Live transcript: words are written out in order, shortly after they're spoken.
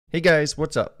Hey guys,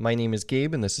 what's up? My name is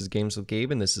Gabe and this is Games with Gabe,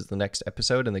 and this is the next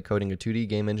episode in the Coding a 2D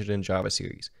Game Engine in Java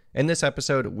series. In this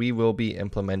episode, we will be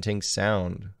implementing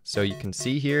sound. So you can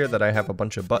see here that I have a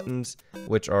bunch of buttons,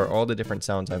 which are all the different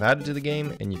sounds I've added to the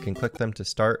game, and you can click them to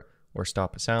start or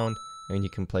stop a sound, and you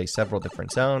can play several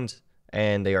different sounds,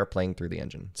 and they are playing through the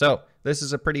engine. So this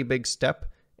is a pretty big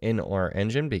step in our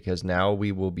engine because now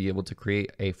we will be able to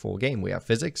create a full game. We have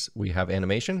physics, we have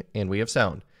animation, and we have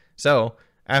sound. So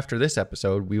after this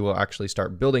episode, we will actually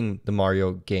start building the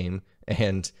Mario game,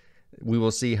 and we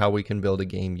will see how we can build a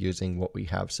game using what we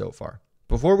have so far.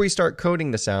 Before we start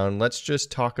coding the sound, let's just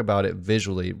talk about it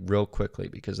visually real quickly,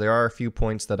 because there are a few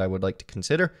points that I would like to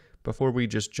consider before we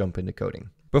just jump into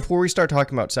coding. Before we start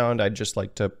talking about sound, I'd just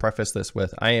like to preface this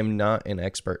with, I am not an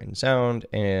expert in sound,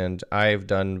 and I've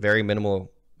done very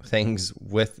minimal things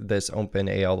with this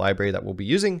OpenAL library that we'll be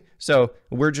using. So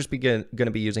we're just going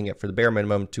to be using it for the bare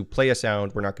minimum to play a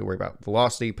sound. We're not going to worry about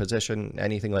velocity, position,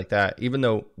 anything like that. Even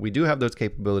though we do have those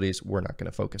capabilities, we're not going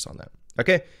to focus on that.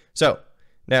 Okay, so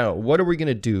now what are we going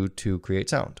to do to create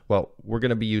sound? Well, we're going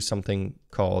to be use something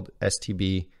called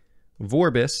STB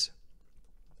Vorbis,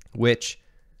 which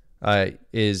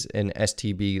is an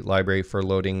STB library for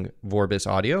loading Vorbis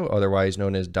audio, otherwise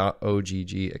known as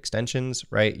 .ogg extensions,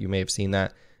 right? You may have seen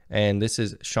that. And this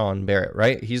is Sean Barrett,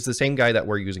 right? He's the same guy that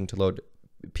we're using to load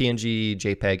PNG,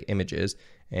 JPEG images,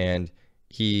 and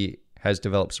he has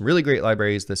developed some really great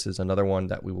libraries. This is another one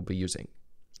that we will be using.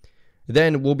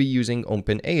 Then we'll be using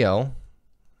OpenAL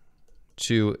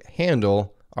to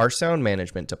handle our sound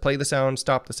management, to play the sounds,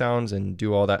 stop the sounds, and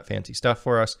do all that fancy stuff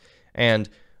for us. And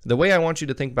the way I want you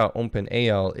to think about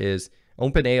OpenAL is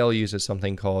OpenAL uses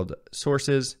something called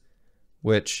sources,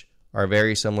 which are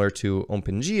very similar to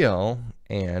OpenGL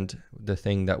and the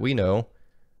thing that we know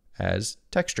as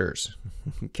textures.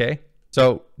 Okay,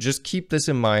 so just keep this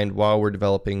in mind while we're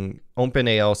developing.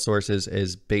 OpenAL sources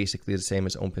is basically the same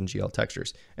as OpenGL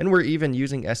textures, and we're even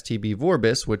using STB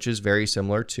Vorbis, which is very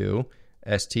similar to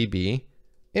STB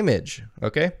image.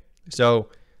 Okay, so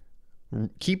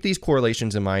keep these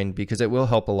correlations in mind because it will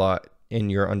help a lot in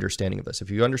your understanding of this. If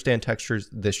you understand textures,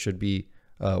 this should be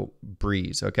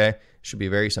breeze. Okay, it should be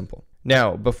very simple.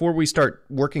 Now, before we start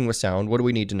working with sound, what do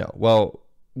we need to know? Well,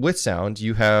 with sound,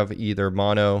 you have either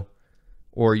mono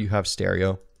or you have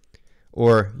stereo,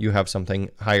 or you have something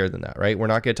higher than that, right? We're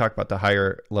not going to talk about the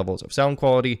higher levels of sound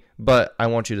quality, but I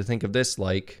want you to think of this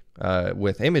like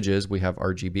with images, we have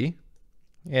RGB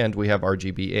and we have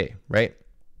RGBA, right?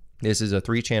 This is a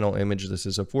 3-channel image. This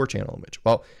is a 4-channel image.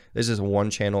 Well, this is a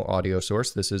 1-channel audio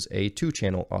source. This is a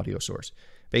 2-channel audio source.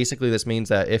 Basically, this means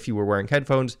that if you were wearing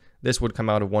headphones, this would come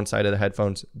out of one side of the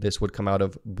headphones. This would come out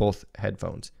of both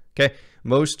headphones. Okay.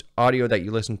 Most audio that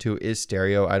you listen to is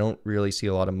stereo. I don't really see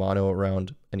a lot of mono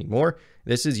around anymore.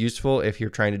 This is useful if you're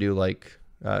trying to do like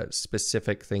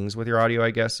specific things with your audio,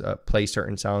 I guess, play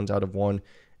certain sounds out of one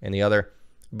and the other.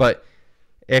 But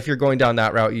if you're going down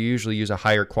that route, you usually use a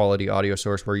higher quality audio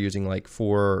source. We're using like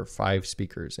 4 or 5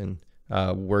 speakers, and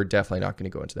we're definitely not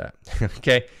going to go into that.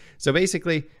 Okay, so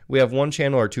basically we have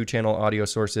 1-channel or 2-channel audio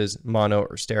sources, mono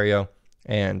or stereo,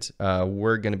 and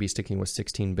we're going to be sticking with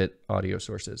 16-bit audio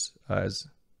sources as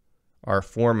our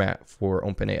format for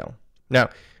OpenAL.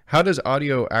 Now, how does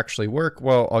audio actually work?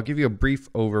 Well, I'll give you a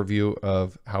brief overview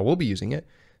of how we'll be using it.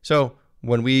 So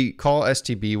when we call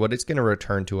STB, what it's going to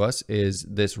return to us is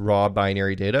this raw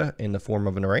binary data in the form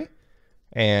of an array.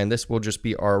 And this will just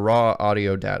be our raw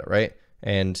audio data, right?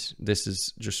 And this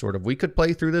is just sort of, we could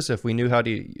play through this if we knew how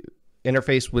to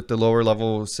interface with the lower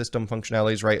level system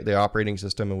functionalities, right? The operating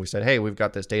system, and we said, hey, we've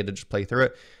got this data, just play through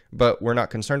it. But we're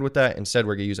not concerned with that. Instead,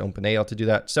 we're going to use OpenAL to do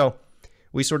that. So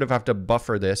we sort of have to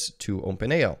buffer this to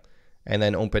OpenAL. And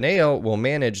then OpenAL will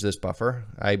manage this buffer.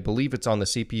 I believe it's on the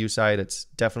CPU side. It's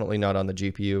definitely not on the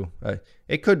GPU.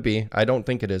 It could be. I don't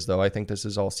think it is, though. I think this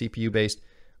is all CPU based,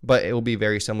 but it will be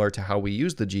very similar to how we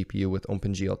use the GPU with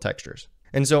OpenGL textures.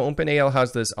 And so OpenAL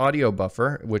has this audio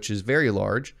buffer, which is very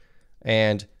large,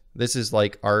 and this is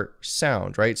like our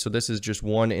sound, right? So this is just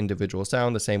one individual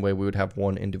sound, the same way we would have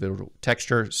one individual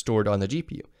texture stored on the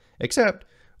GPU, except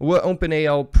what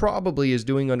OpenAL probably is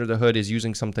doing under the hood is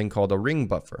using something called a ring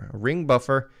buffer. A ring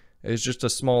buffer is just a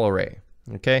small array,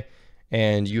 okay?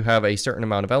 And you have a certain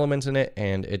amount of elements in it,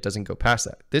 and it doesn't go past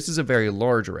that. This is a very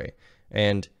large array,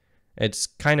 and it's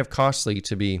kind of costly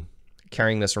to be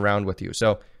carrying this around with you.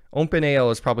 So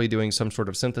OpenAL is probably doing some sort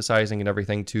of synthesizing and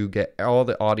everything to get all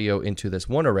the audio into this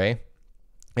one array,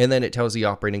 and then it tells the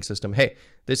operating system, hey,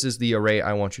 this is the array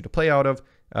I want you to play out of.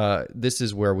 This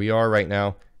is where we are right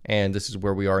now, and this is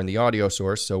where we are in the audio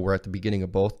source, so we're at the beginning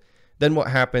of both. Then what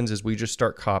happens is we just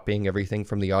start copying everything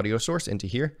from the audio source into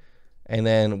here, And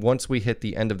then once we hit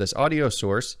the end of this audio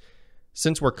source,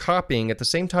 since we're copying, at the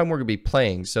same time we're going to be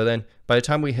playing. So then by the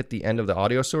time we hit the end of the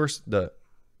audio source, the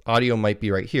audio might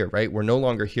be right here, right? We're no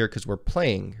longer here because we're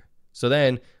playing. So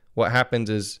then what happens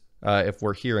is if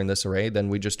we're here in this array, then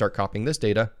we just start copying this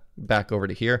data back over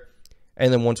to here.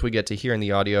 And then once we get to here in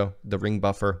the audio, the ring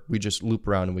buffer, we just loop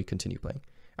around and we continue playing.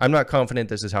 I'm not confident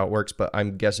this is how it works, but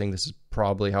I'm guessing this is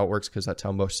probably how it works because that's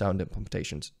how most sound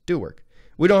implementations do work.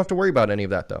 We don't have to worry about any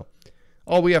of that though.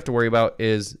 All we have to worry about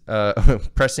is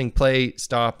pressing play,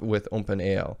 stop with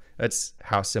OpenAL. That's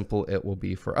how simple it will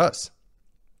be for us.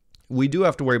 We do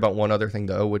have to worry about one other thing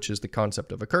though, which is the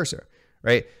concept of a cursor,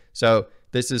 right? So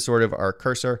this is sort of our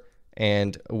cursor,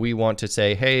 and we want to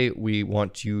say, hey, we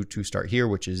want you to start here,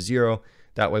 which is 0.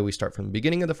 That way we start from the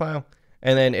beginning of the file.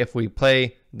 And then if we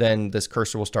play, then this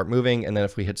cursor will start moving. And then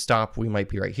if we hit stop, we might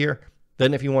be right here.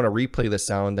 Then if you want to replay the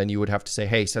sound, then you would have to say,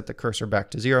 hey, set the cursor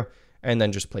back to 0. And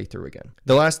then just play through again.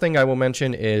 The last thing I will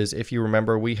mention is, if you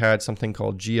remember, we had something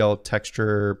called GL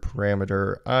texture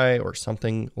parameter I or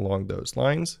something along those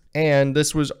lines. And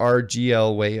this was our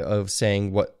GL way of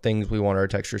saying what things we want our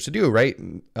textures to do, right?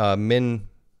 Min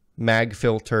mag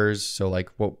filters. So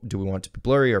like, what do we want to be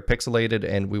blurry or pixelated?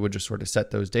 And we would just sort of set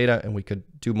those data and we could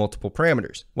do multiple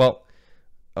parameters. Well,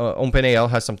 OpenAL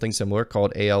has something similar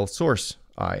called AL source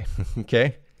I,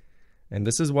 okay? And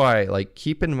this is why, like,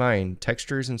 keep in mind,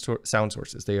 textures and sound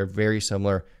sources, they are very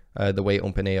similar the way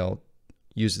OpenAL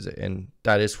uses it. And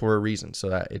that is for a reason, so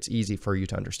that it's easy for you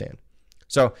to understand.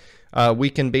 So we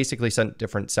can basically set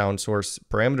different sound source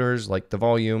parameters, like the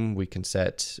volume. We can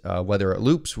set whether it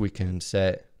loops. We can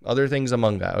set other things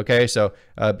among that, okay? So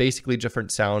basically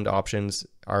different sound options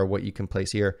are what you can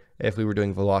place here. If we were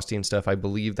doing velocity and stuff, I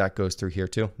believe that goes through here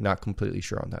too. Not completely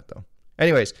sure on that though.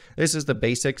 Anyways, this is the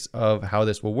basics of how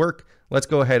this will work. Let's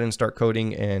go ahead and start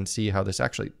coding and see how this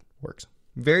actually works.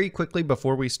 Very quickly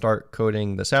before we start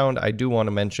coding the sound, I do want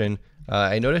to mention,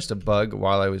 I noticed a bug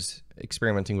while I was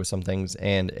experimenting with some things.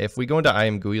 And if we go into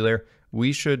ImGui layer,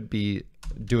 we should be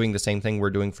doing the same thing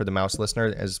we're doing for the mouse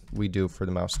listener as we do for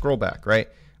the mouse scroll back, right?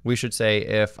 We should say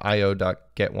if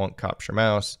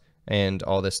io.getWon'tCaptureMouse and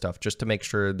all this stuff, just to make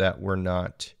sure that we're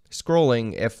not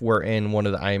scrolling if we're in one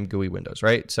of the ImGui windows,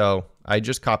 right? So I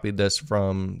just copied this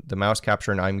from the mouse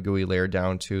capture and ImGui layer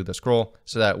down to the scroll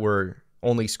so that we're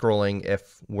only scrolling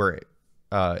if we're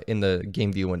in the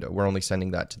game view window. We're only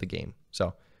sending that to the game.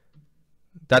 So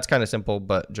that's kind of simple,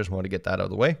 but just want to get that out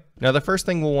of the way. Now, the first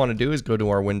thing we'll want to do is go to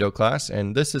our window class.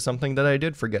 And this is something that I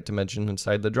did forget to mention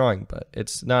inside the drawing, but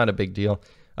it's not a big deal.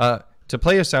 To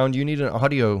play a sound, you need an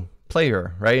audio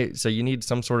player, right? So you need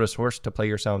some sort of source to play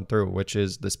your sound through, which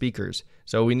is the speakers.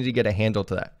 So we need to get a handle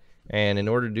to that. And in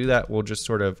order to do that, we'll just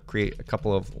sort of create a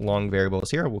couple of long variables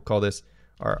here. We'll call this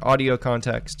our audio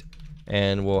context,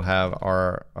 and we'll have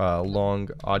our long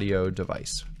audio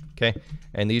device, okay?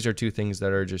 And these are two things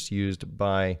that are just used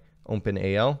by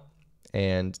OpenAL,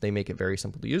 and they make it very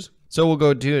simple to use. So we'll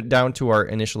go down to our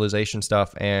initialization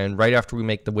stuff, and right after we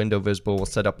make the window visible, we'll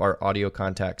set up our audio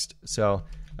context. So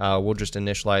we'll just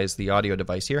initialize the audio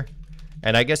device here.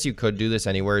 And I guess you could do this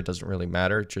anywhere. It doesn't really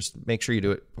matter. Just make sure you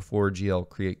do it before GL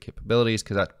create capabilities,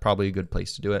 because that's probably a good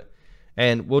place to do it.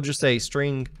 And we'll just say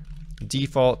string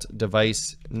default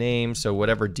device name. So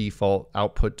whatever default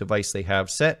output device they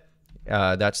have set,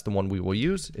 that's the one we will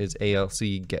use, is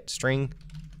ALC get string.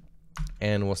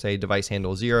 And we'll say device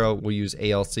handle 0. We'll use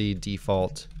ALC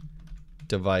default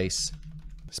device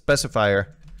specifier.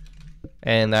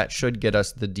 And that should get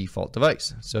us the default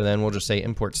device. So then we'll just say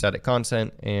import static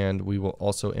constant, and we will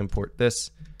also import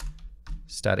this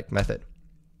static method.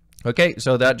 Okay,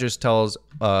 so that just tells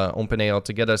OpenAL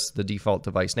to get us the default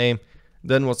device name.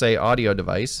 Then we'll say audio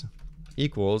device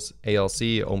equals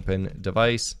ALC open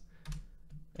device,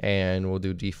 and we'll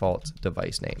do default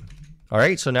device name. All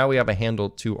right, so now we have a handle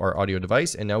to our audio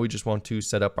device, and now we just want to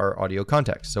set up our audio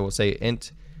context. So we'll say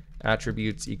int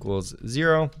attributes equals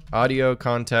 0, audio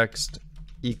context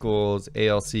equals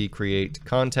ALC create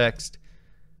context,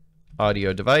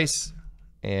 audio device,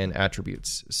 and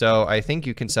attributes. So I think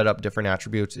you can set up different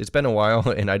attributes. It's been a while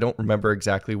and I don't remember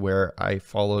exactly where I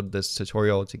followed this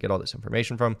tutorial to get all this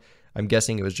information from. I'm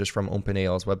guessing it was just from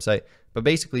OpenAL's website, but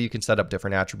basically you can set up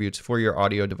different attributes for your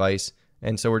audio device.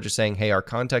 And so we're just saying, hey, our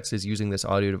context is using this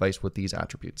audio device with these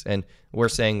attributes. And we're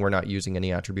saying we're not using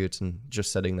any attributes and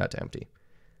just setting that to empty.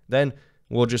 Then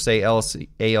we'll just say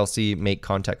ALC make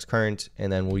context current,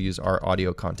 and then we'll use our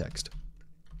audio context.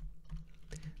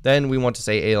 Then we want to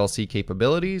say ALC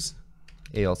capabilities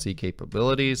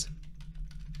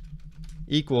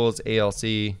equals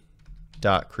ALC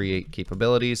dot create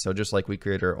capabilities. So just like we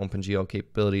create our OpenGL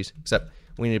capabilities, except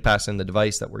we need to pass in the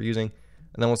device that we're using.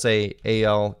 And then we'll say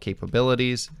AL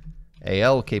capabilities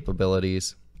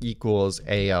equals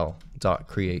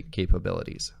AL.create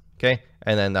capabilities. Okay,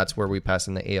 and then that's where we pass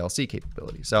in the ALC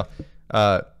capability. So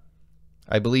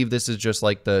I believe this is just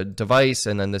like the device,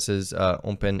 and then this is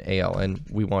OpenAL, and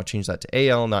we want to change that to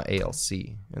AL, not ALC.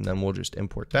 And then we'll just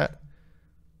import that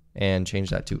and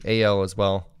change that to AL as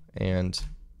well, and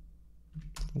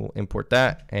we'll import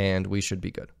that, and we should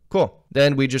be good. Cool.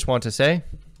 Then we just want to say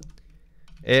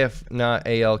if not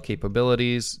AL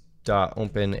capabilities dot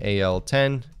OpenAL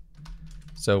 10.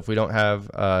 So if we don't have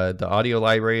the audio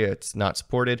library, it's not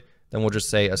supported, then we'll just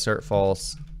say assert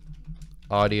false,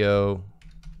 audio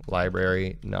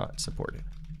library not supported.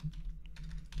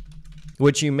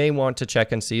 Which you may want to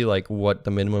check and see like what the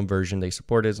minimum version they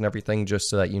support is and everything, just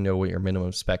so that you know what your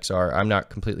minimum specs are. I'm not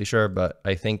completely sure, but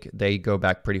I think they go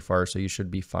back pretty far, so you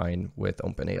should be fine with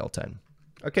OpenAL 10.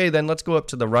 Okay, then let's go up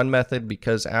to the run method,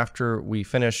 because after we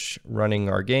finish running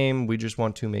our game, we just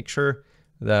want to make sure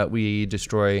that we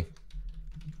destroy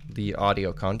the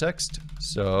audio context.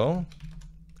 So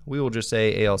we will just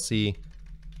say ALC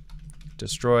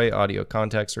destroy audio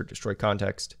context, or destroy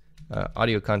context,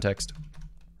 audio context,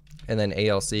 and then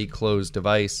ALC close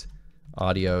device,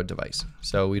 audio device.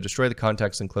 So we destroy the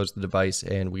context and close the device,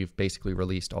 and we've basically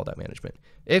released all that management.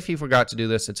 If you forgot to do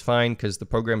this, it's fine, because the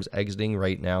program's exiting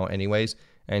right now anyways,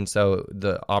 and so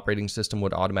the operating system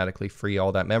would automatically free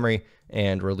all that memory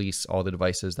and release all the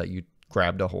devices that you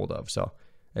grabbed a hold of. So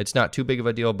it's not too big of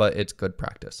a deal, but it's good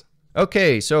practice.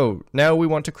 Okay, so now we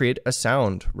want to create a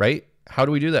sound, right? How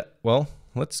do we do that? Well,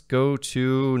 let's go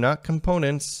to not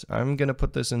components. I'm going to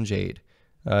put this in Jade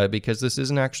because this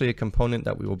isn't actually a component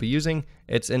that we will be using.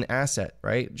 It's an asset,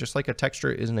 right? Just like a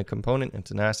texture isn't a component,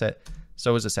 it's an asset.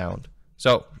 So is a sound.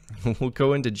 So we'll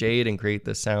go into Jade and create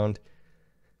this sound.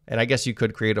 And I guess you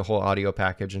could create a whole audio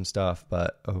package and stuff,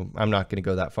 but I'm not going to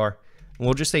go that far.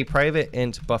 We'll just say private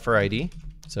int buffer ID.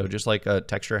 So just like a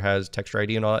texture has texture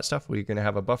ID and all that stuff, we're going to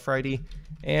have a buffer ID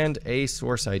and a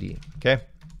source ID, okay?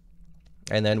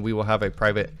 And then we will have a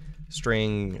private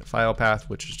string file path,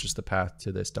 which is just the path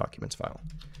to this documents file.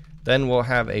 Then we'll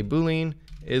have a boolean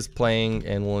is playing,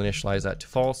 and we'll initialize that to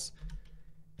false.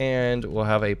 And we'll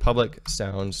have a public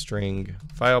sound string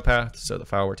file path, so the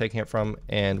file we're taking it from,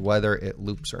 and whether it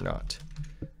loops or not.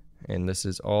 And this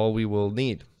is all we will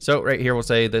need. So right here we'll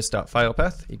say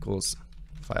this.filepath equals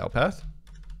file path.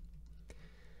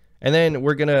 And then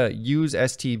we're gonna use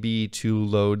STB to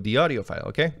load the audio file,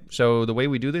 okay? So the way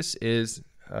we do this is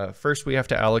first we have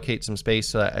to allocate some space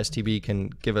so that STB can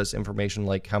give us information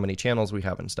like how many channels we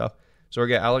have and stuff. So we're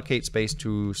gonna allocate space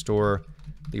to store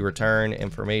the return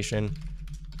information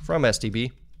from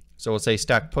STB. So we'll say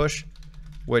stack push,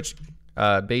 which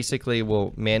basically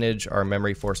will manage our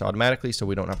memory force automatically so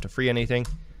we don't have to free anything.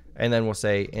 And then we'll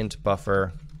say int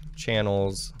buffer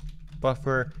channels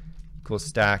buffer equals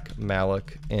stack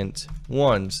malloc int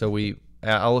 1. So we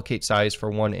allocate size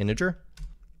for one integer.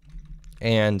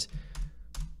 And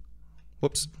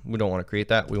whoops, we don't want to create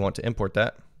that. We want to import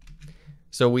that.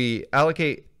 So we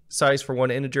allocate size for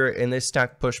one integer, and this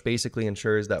stack push basically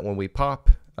ensures that when we pop,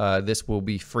 this will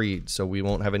be freed, so we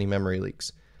won't have any memory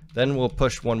leaks. Then we'll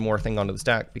push one more thing onto the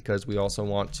stack because we also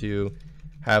want to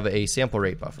have a sample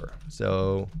rate buffer.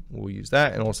 So we'll use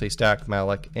that, and we'll say stack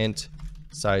malloc int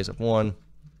size of 1,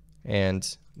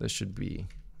 and this should be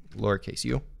lowercase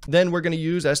u. Then we're going to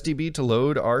use STB to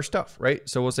load our stuff, right?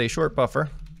 So we'll say short buffer,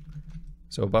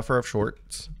 so buffer of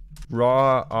shorts,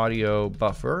 raw audio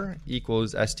buffer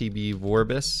equals STB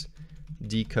vorbis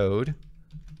decode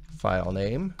file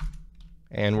name,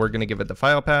 and we're going to give it the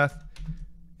file path,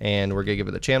 and we're going to give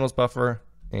it the channels buffer,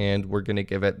 and we're going to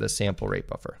give it the sample rate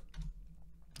buffer.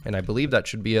 And I believe that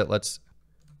should be it. Let's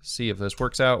see if this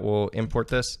works out. We'll import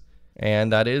this,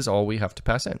 and that is all we have to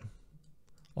pass in.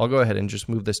 I'll go ahead and just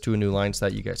move this to a new line so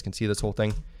that you guys can see this whole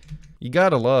thing. You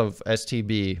gotta love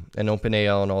STB and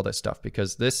OpenAL and all this stuff,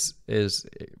 because this is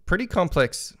pretty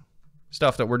complex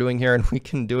stuff that we're doing here, and we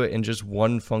can do it in just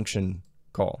one function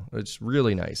call. It's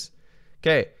really nice.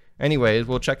 Okay, anyways,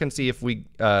 we'll check and see if we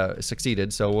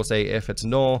succeeded. So we'll say if it's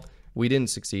null, we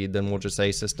didn't succeed, then we'll just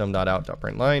say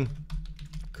system.out.println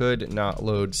could not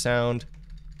load sound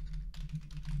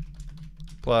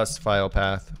plus file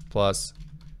path plus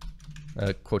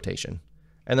quotation.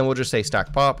 And then we'll just say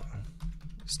stack pop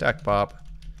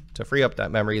to free up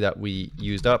that memory that we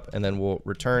used up, and then we'll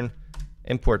return,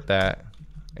 import that,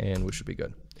 and we should be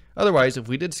good. Otherwise, if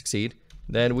we did succeed,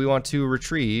 then we want to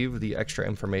retrieve the extra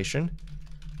information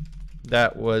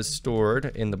that was stored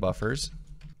in the buffers.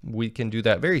 We can do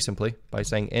that very simply by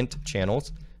saying int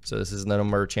channels. So this is the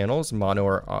number of channels, mono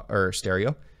or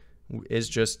stereo, is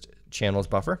just channels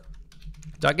buffer.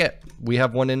 .get. We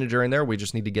have one integer in there. We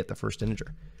just need to get the first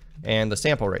integer and the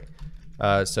sample rate.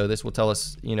 So this will tell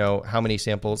us, you know, how many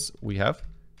samples we have,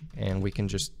 and we can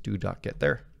just do .get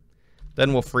there.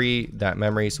 Then we'll free that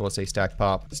memory. So we'll say stack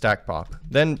pop.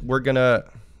 Then we're gonna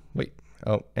wait.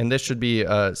 Oh, and this should be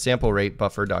sample rate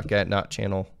buffer.get, not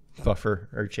channel buffer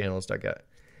or channels.get.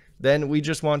 Then we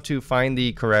just want to find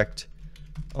the correct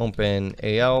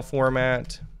OpenAL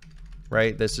format,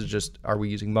 right? This is just, are we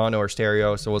using mono or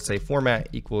stereo? So we'll say format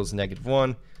equals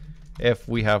 -1. If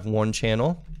we have one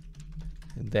channel,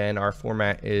 then our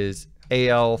format is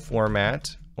AL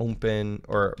format open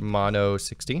or mono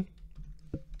 16.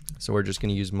 So we're just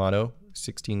going to use mono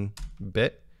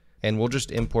 16-bit, and we'll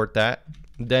just import that.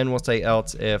 Then we'll say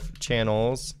else if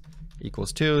channels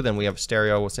equals 2, then we have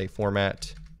stereo. We'll say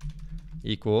format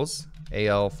equals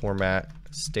AL format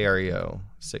stereo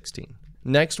 16.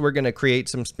 Next, we're going to create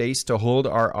some space to hold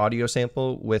our audio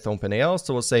sample with OpenAL.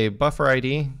 So we'll say buffer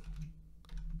ID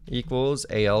equals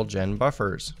AL gen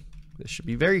buffers. This should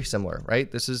be very similar,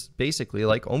 right? This is basically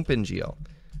like OpenGL.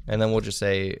 And then we'll just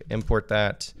say import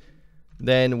that.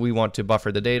 Then we want to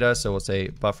buffer the data. So we'll say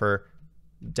buffer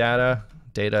data,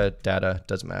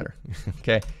 doesn't matter.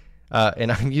 Okay.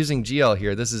 And I'm using GL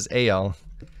here. This is AL.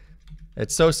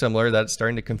 It's so similar that it's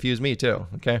starting to confuse me too.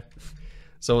 Okay.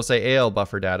 So we'll say AL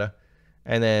buffer data.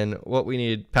 And then what we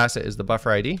need pass it is the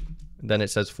buffer ID. Then it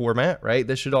says format, right?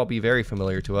 This should all be very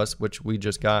familiar to us, which we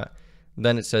just got.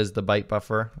 Then it says the byte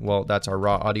buffer. Well, that's our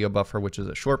raw audio buffer, which is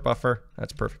a short buffer.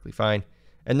 That's perfectly fine.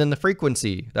 And then the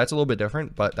frequency, that's a little bit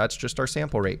different, but that's just our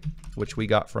sample rate, which we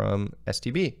got from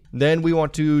STB. Then we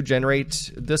want to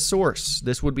generate the source.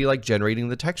 This would be like generating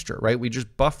the texture, right? We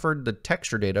just buffered the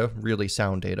texture data, really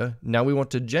sound data. Now we want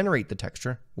to generate the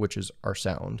texture, which is our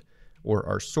sound or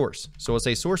our source. So we'll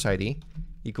say source ID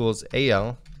equals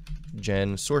AL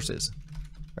gen sources,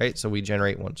 right? So we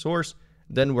generate one source.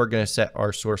 Then we're going to set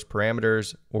our source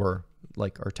parameters or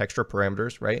like our texture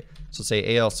parameters, right? So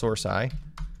say AL source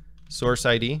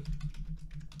ID,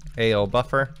 AL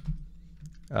buffer,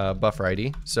 buffer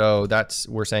ID. So that's,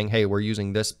 we're saying, hey, we're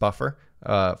using this buffer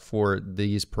for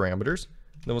these parameters.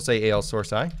 Then we'll say AL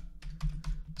source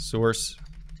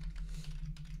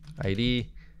ID,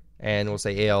 and we'll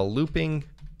say AL looping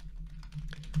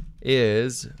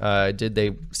is, did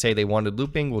they say they wanted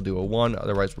looping? We'll do a 1,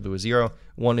 otherwise we'll do a 0.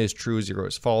 1 is true, 0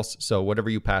 is false. So whatever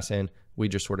you pass in, we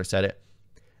just sort of set it.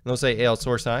 And we'll say AL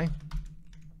source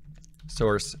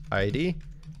ID,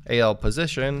 AL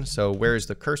position. So where's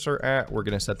the cursor at? We're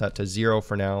going to set that to 0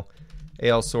 for now.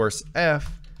 AL source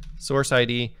F, source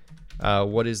ID,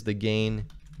 what is the gain?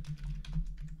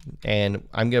 And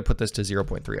I'm going to put this to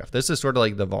 0.3F. This is sort of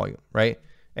like the volume, right?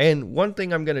 And one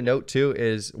thing I'm going to note too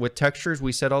is with textures,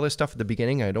 we said all this stuff at the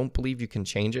beginning. I don't believe you can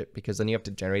change it because then you have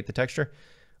to generate the texture.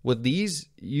 With these,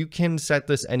 you can set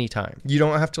this anytime. You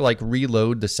don't have to like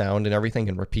reload the sound and everything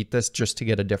and repeat this just to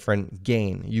get a different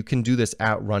gain. You can do this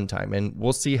at runtime, and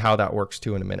we'll see how that works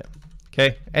too in a minute.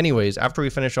 Okay. Anyways, after we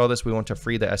finish all this, we want to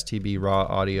free the STB raw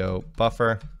audio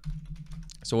buffer.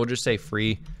 So we'll just say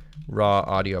free raw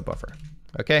audio buffer.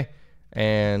 Okay.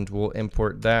 And we'll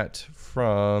import that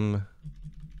from,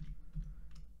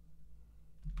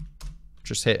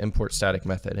 just hit import static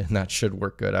method, and that should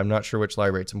work good. I'm not sure which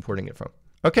library it's importing it from.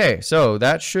 Okay, so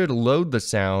that should load the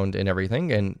sound and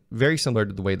everything, and very similar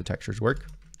to the way the textures work.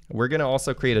 We're going to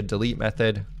also create a delete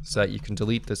method so that you can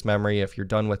delete this memory if you're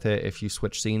done with it. If you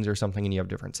switch scenes or something and you have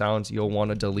different sounds, you'll want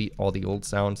to delete all the old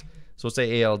sounds. So we'll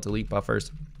say AL delete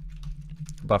buffers,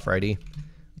 buffer ID.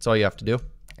 That's all you have to do.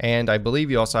 And I believe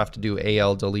you also have to do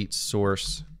AL delete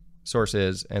sources,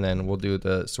 and then we'll do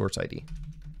the source ID.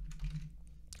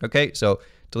 Okay, so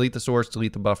delete the source,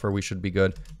 delete the buffer, we should be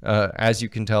good. As you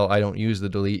can tell, I don't use the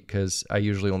delete because I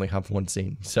usually only have one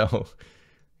scene. So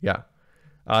yeah.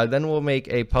 Then we'll make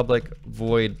a public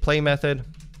void play method.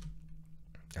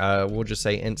 We'll just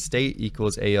say int state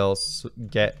equals AL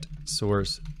get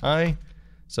source I.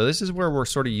 So this is where we're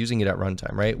sort of using it at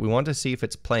runtime, right? We want to see if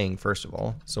it's playing first of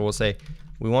all. So we'll say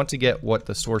we want to get what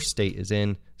the source state is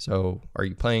in. So are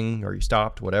you playing? Are you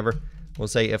stopped? Whatever. We'll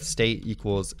say if state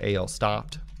equals AL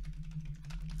stopped.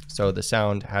 So the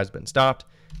sound has been stopped.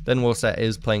 Then we'll set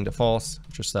is playing to false,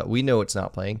 just so that we know it's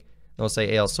not playing. Then we'll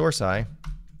say AL source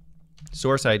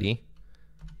ID,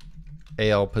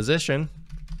 AL position,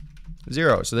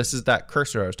 0. So this is that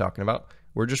cursor I was talking about.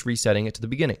 We're just resetting it to the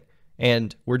beginning.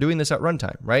 And we're doing this at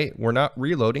runtime, right? We're not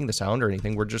reloading the sound or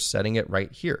anything. We're just setting it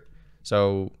right here.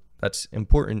 So that's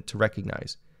important to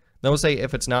recognize. Then we'll say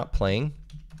if it's not playing,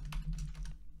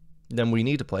 then we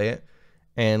need to play it.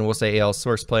 And we'll say AL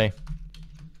source play.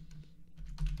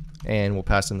 And we'll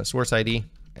pass in the source ID,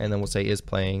 and then we'll say is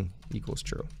playing equals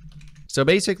true. So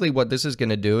basically what this is going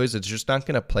to do is it's just not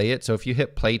going to play it. So if you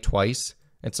hit play twice,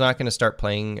 it's not going to start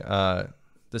playing the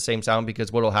same sound,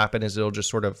 because what will happen is it'll just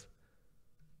sort of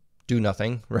do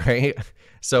nothing, right?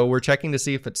 So we're checking to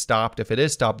see if it's stopped. If it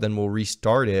is stopped, then we'll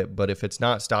restart it. But if it's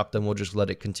not stopped, then we'll just let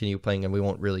it continue playing and we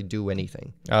won't really do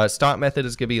anything. Stop method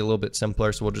is going to be a little bit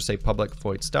simpler. So we'll just say public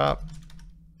void stop.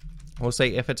 We'll say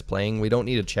if it's playing, we don't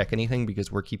need to check anything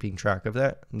because we're keeping track of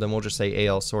that. And then we'll just say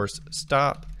AL source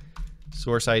stop,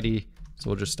 source ID. So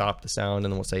we'll just stop the sound,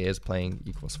 and then we'll say is playing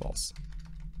equals false.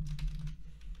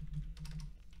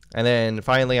 And then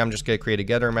finally, I'm just going to create a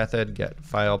getter method, get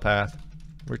file path,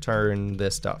 return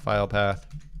this dot file path.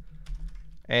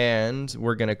 And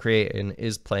we're going to create an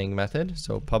is playing method.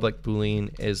 So public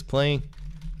boolean is playing.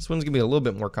 This one's going to be a little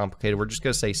bit more complicated. We're just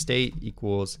going to say state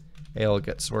equals AL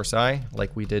get source I,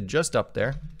 like we did just up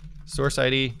there. Source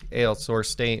ID, AL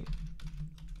source state.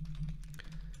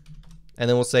 And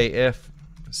then we'll say if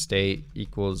state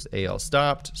equals AL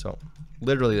stopped. So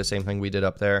literally the same thing we did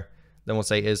up there. Then we'll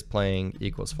say is playing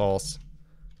equals false.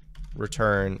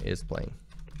 Return is playing.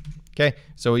 Okay,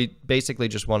 so we basically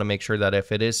just want to make sure that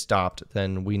if it is stopped,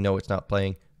 then we know it's not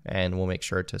playing, and we'll make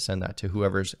sure to send that to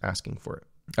whoever's asking for it.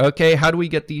 Okay, how do we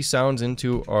get these sounds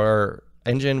into our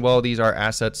engine? Well, these are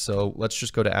assets, so let's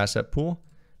just go to asset pool,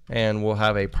 and we'll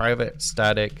have a private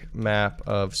static map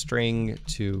of string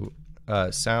to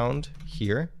sound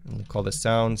here, and we'll call this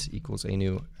sounds equals a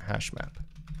new hash map.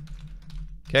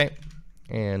 Okay,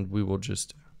 and we will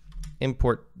just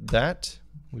import that.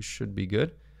 We should be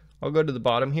good. I'll go to the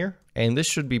bottom here, and this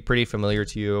should be pretty familiar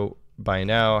to you by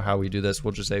now how we do this.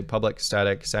 We'll just say public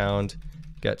static sound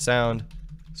get sound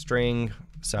string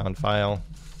sound file.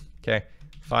 Okay,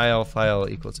 file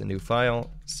equals a new file,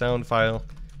 sound file.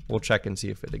 We'll check and see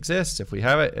if it exists. If we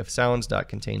have it, if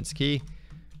sounds.contains key,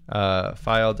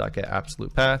 file.get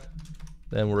absolute path,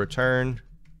 then we'll return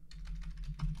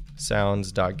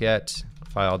sounds.get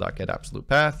file.get absolute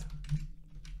path.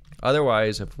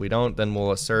 Otherwise, if we don't, then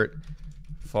we'll assert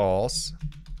false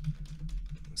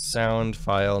sound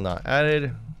file not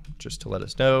added, just to let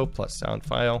us know, plus sound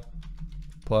file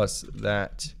plus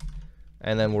that,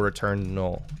 and then we'll return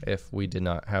null if we did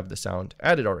not have the sound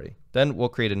added already. Then we'll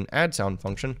create an add sound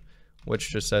function, which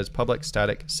just says public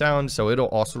static sound, so it'll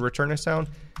also return a sound,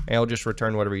 and it'll just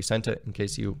return whatever you sent it in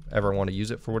case you ever want to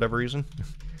use it for whatever reason.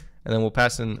 And then we'll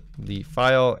pass in the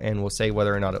file, and we'll say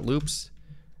whether or not it loops.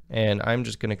 And I'm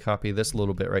just going to copy this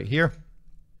little bit right here.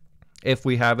 If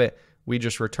we have it, we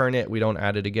just return it. We don't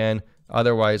add it again.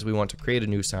 Otherwise, we want to create a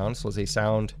new sound. So let's say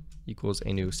sound equals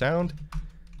a new sound.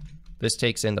 This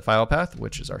takes in the file path,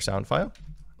 which is our sound file.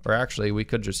 Or actually, we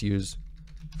could just use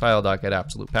file.get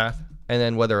absolute path. And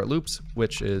then whether it loops,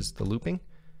 which is the looping.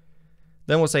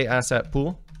 Then we'll say asset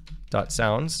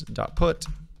pool.sounds.put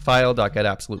file.get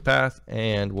absolute path,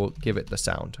 and we'll give it the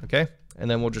sound, okay? And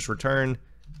then we'll just return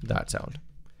that sound.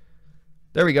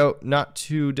 There we go, not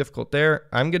too difficult there.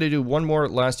 I'm gonna do one more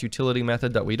last utility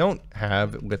method that we don't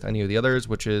have with any of the others,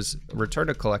 which is return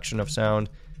a collection of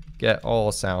sound, get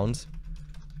all sounds.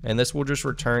 And this will just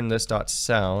return this dot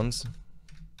sounds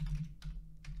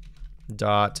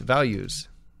dot values.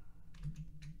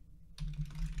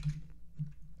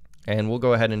 And we'll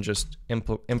go ahead and just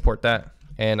import that.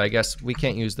 And I guess we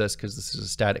can't use this because this is a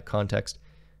static context.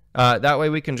 That way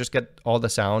we can just get all the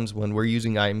sounds when we're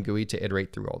using ImGui to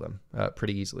iterate through all of them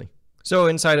pretty easily. So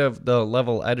inside of the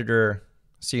level editor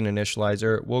scene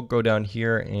initializer, we'll go down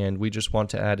here and we just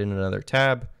want to add in another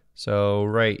tab. So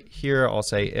right here, I'll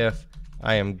say if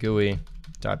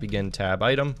ImGui.begin tab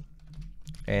item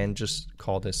and just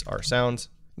call this our sounds.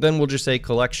 Then we'll just say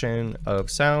collection of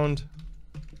sound.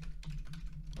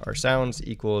 Our sounds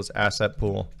equals asset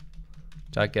pool.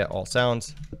 Get all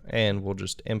sounds, and we'll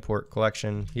just import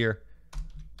collection here.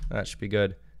 That should be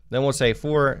good. Then we'll say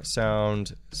for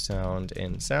sound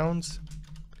and sounds.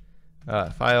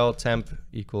 File temp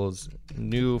equals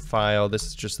new file. This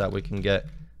is just that we can get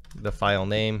the file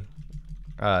name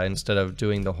instead of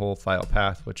doing the whole file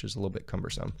path, which is a little bit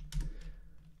cumbersome.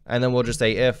 And then we'll just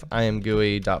say if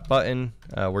ImGui.button.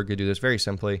 We're gonna do this very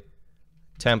simply.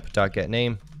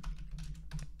 Temp.getName.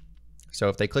 So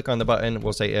if they click on the button,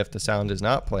 we'll say if the sound is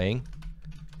not playing,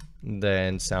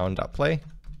 then sound.play.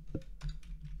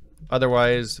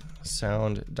 Otherwise,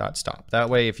 sound.stop. That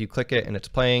way, if you click it and it's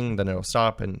playing, then it'll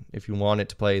stop. And if you want it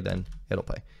to play, then it'll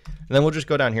play. And then we'll just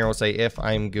go down here. We'll say if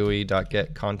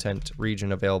ImGui.get content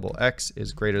region available X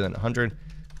is greater than 100.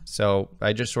 So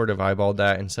I just sort of eyeballed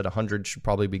that and said 100 should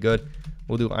probably be good.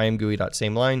 We'll do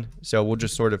ImGui.same line. So we'll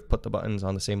just sort of put the buttons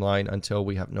on the same line until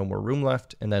we have no more room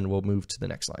left, and then we'll move to the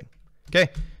next line. Okay,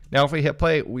 now if we hit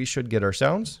play, we should get our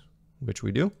sounds, which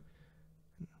we do.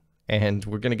 And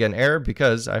we're going to get an error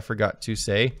because I forgot to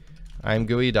say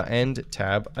ImGui.end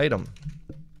tab item.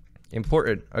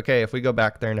 Important. Okay, if we go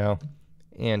back there now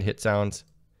and hit sounds,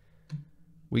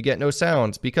 we get no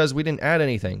sounds because we didn't add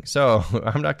anything. So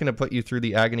I'm not going to put you through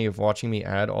the agony of watching me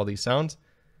add all these sounds.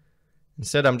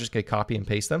 Instead, I'm just going to copy and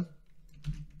paste them.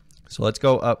 So let's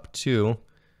go up to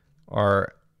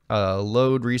our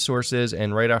load resources,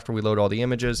 and right after we load all the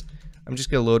images, I'm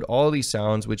just going to load all these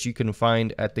sounds, which you can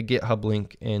find at the GitHub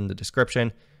link in the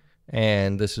description.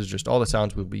 And this is just all the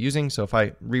sounds we'll be using. So if I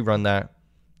rerun that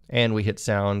and we hit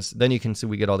sounds, then you can see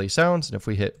we get all these sounds. And if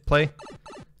we hit play,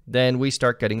 then we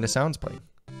start getting the sounds playing.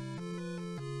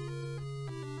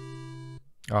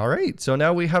 All right, so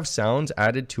now we have sounds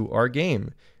added to our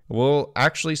game. We'll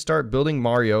actually start building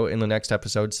Mario in the next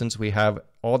episode since we have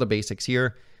all the basics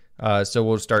here. So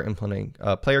we'll start implementing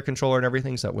a player controller and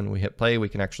everything, so that when we hit play, we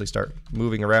can actually start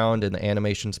moving around and the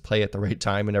animations play at the right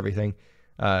time and everything.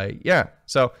 Yeah,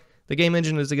 so the game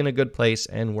engine is in a good place,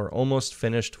 and we're almost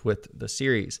finished with the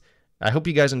series. I hope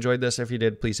you guys enjoyed this. If you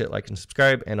did, please hit like and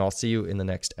subscribe, and I'll see you in the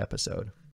next episode.